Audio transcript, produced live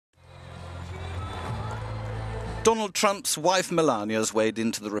Donald Trump's wife Melania has weighed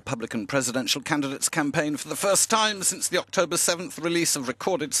into the Republican presidential candidate's campaign for the first time since the October 7th release of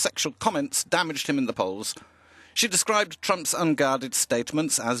recorded sexual comments damaged him in the polls. She described Trump's unguarded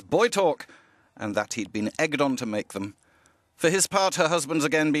statements as boy talk, and that he'd been egged on to make them. For his part, her husband's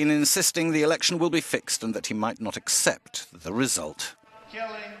again been insisting the election will be fixed and that he might not accept the result.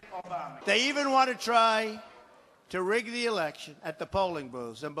 They even want to try to rig the election at the polling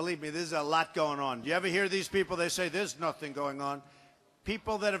booths. And believe me, there's a lot going on. Do you ever hear these people? They say there's nothing going on.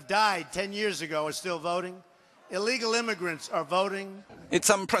 People that have died 10 years ago are still voting. Illegal immigrants are voting. It's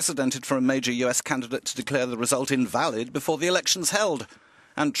unprecedented for a major US candidate to declare the result invalid before the election's held.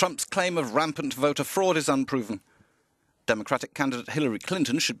 And Trump's claim of rampant voter fraud is unproven. Democratic candidate Hillary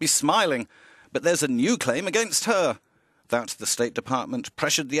Clinton should be smiling, but there's a new claim against her. That the State Department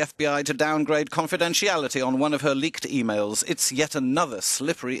pressured the FBI to downgrade confidentiality on one of her leaked emails. It's yet another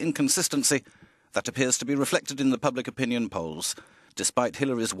slippery inconsistency that appears to be reflected in the public opinion polls. Despite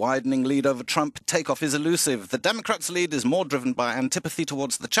Hillary's widening lead over Trump, takeoff is elusive. The Democrats' lead is more driven by antipathy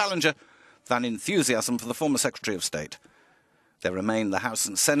towards the challenger than enthusiasm for the former Secretary of State. There remain the House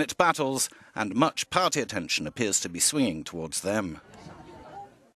and Senate battles, and much party attention appears to be swinging towards them.